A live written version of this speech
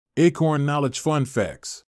Acorn Knowledge Fun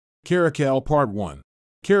Facts. Caracal Part 1.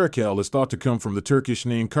 Caracal is thought to come from the Turkish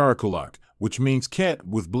name Caracal, which means cat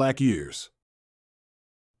with black ears.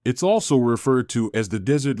 It's also referred to as the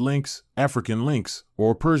desert lynx, African lynx,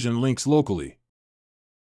 or Persian lynx locally.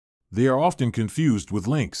 They are often confused with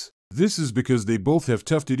lynx. This is because they both have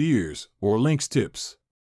tufted ears, or lynx tips.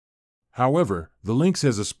 However, the lynx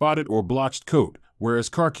has a spotted or blotched coat, whereas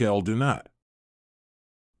caracal do not.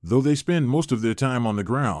 Though they spend most of their time on the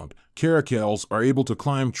ground, caracals are able to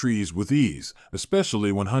climb trees with ease,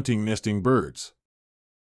 especially when hunting nesting birds.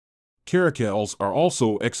 Caracals are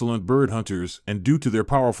also excellent bird hunters and, due to their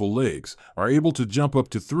powerful legs, are able to jump up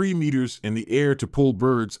to 3 meters in the air to pull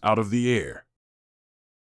birds out of the air.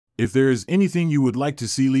 If there is anything you would like to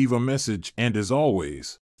see, leave a message, and as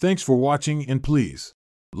always, thanks for watching and please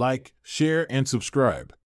like, share, and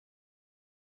subscribe.